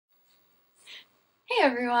Hey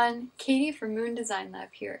everyone, Katie from Moon Design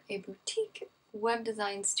Lab here, a boutique web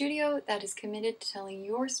design studio that is committed to telling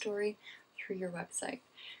your story through your website.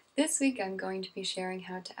 This week I'm going to be sharing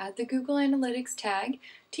how to add the Google Analytics tag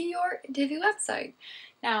to your Divi website.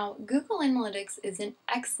 Now, Google Analytics is an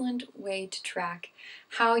excellent way to track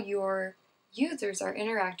how your users are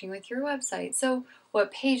interacting with your website. So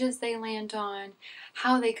what pages they land on,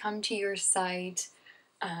 how they come to your site,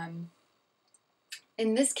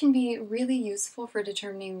 and this can be really useful for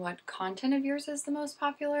determining what content of yours is the most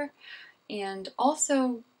popular and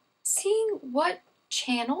also seeing what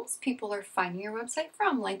channels people are finding your website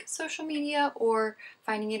from, like social media or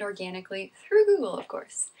finding it organically through Google, of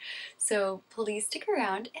course. So please stick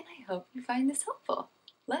around and I hope you find this helpful.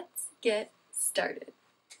 Let's get started.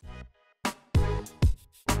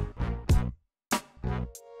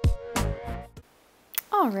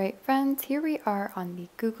 Alright friends, here we are on the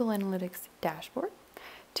Google Analytics dashboard.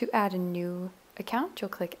 To add a new account, you'll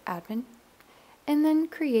click Admin and then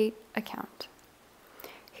Create Account.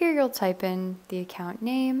 Here you'll type in the account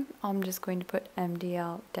name. I'm just going to put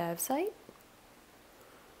MDL Dev Site.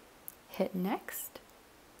 Hit Next.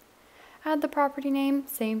 Add the property name,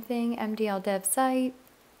 same thing, MDL Dev Site.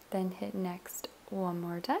 Then hit Next one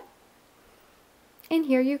more time. And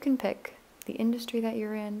here you can pick the industry that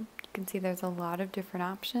you're in. You can see there's a lot of different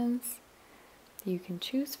options that you can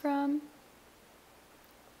choose from.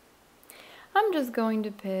 I'm just going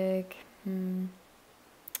to pick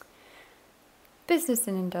business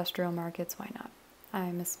and industrial markets, why not?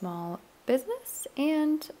 I'm a small business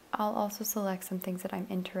and I'll also select some things that I'm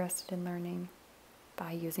interested in learning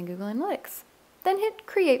by using Google Analytics. Then hit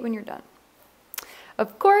Create when you're done.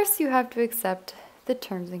 Of course, you have to accept the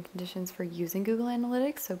terms and conditions for using Google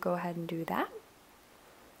Analytics, so go ahead and do that.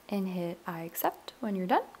 And hit I accept when you're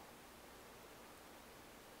done.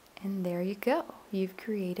 And there you go. You've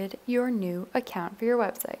created your new account for your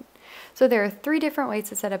website. So there are 3 different ways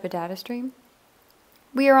to set up a data stream.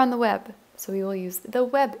 We are on the web, so we will use the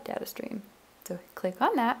web data stream. So click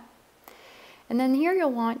on that. And then here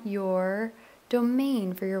you'll want your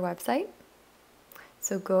domain for your website.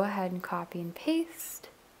 So go ahead and copy and paste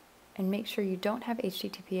and make sure you don't have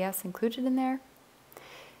HTTPS included in there.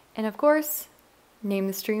 And of course, name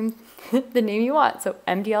the stream the name you want. So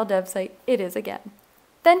MDL Dev Site, it is again.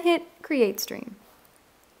 Then hit Create Stream.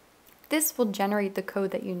 This will generate the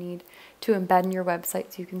code that you need to embed in your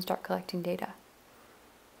website so you can start collecting data.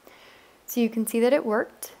 So you can see that it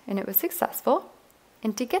worked and it was successful.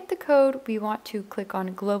 And to get the code, we want to click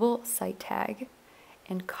on Global Site Tag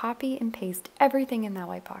and copy and paste everything in that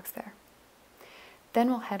white box there. Then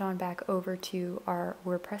we'll head on back over to our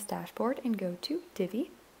WordPress dashboard and go to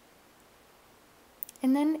Divi.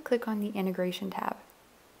 And then click on the Integration tab.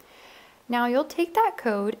 Now you'll take that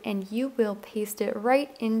code and you will paste it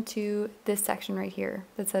right into this section right here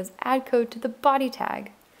that says Add Code to the Body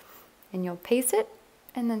tag. And you'll paste it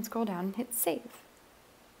and then scroll down and hit Save.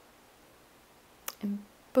 And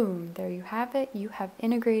boom, there you have it. You have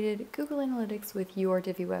integrated Google Analytics with your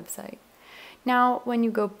Divi website. Now when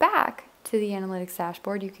you go back to the Analytics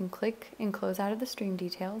dashboard, you can click and close out of the stream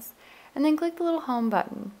details and then click the little Home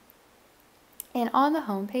button. And on the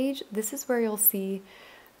home page, this is where you'll see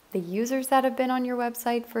the users that have been on your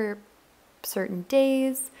website for certain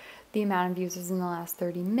days, the amount of users in the last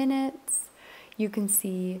 30 minutes. You can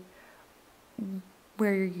see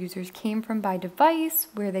where your users came from by device,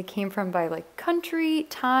 where they came from by like country,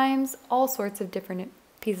 times, all sorts of different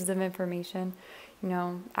pieces of information, you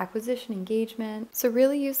know, acquisition, engagement. So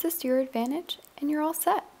really use this to your advantage and you're all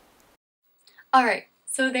set. All right,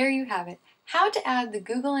 so there you have it. How to add the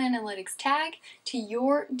Google Analytics tag to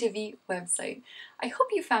your Divi website. I hope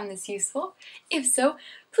you found this useful. If so,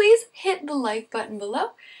 please hit the like button below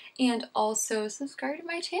and also subscribe to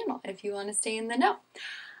my channel if you want to stay in the know.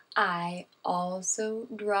 I also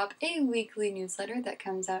drop a weekly newsletter that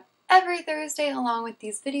comes out every Thursday along with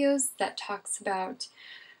these videos that talks about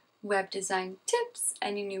web design tips,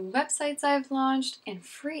 any new websites I've launched, and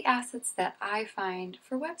free assets that I find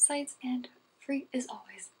for websites, and free is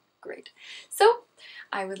always great. So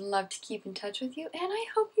I would love to keep in touch with you and I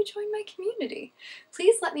hope you join my community.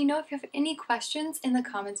 Please let me know if you have any questions in the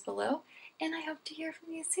comments below and I hope to hear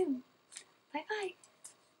from you soon. Bye bye.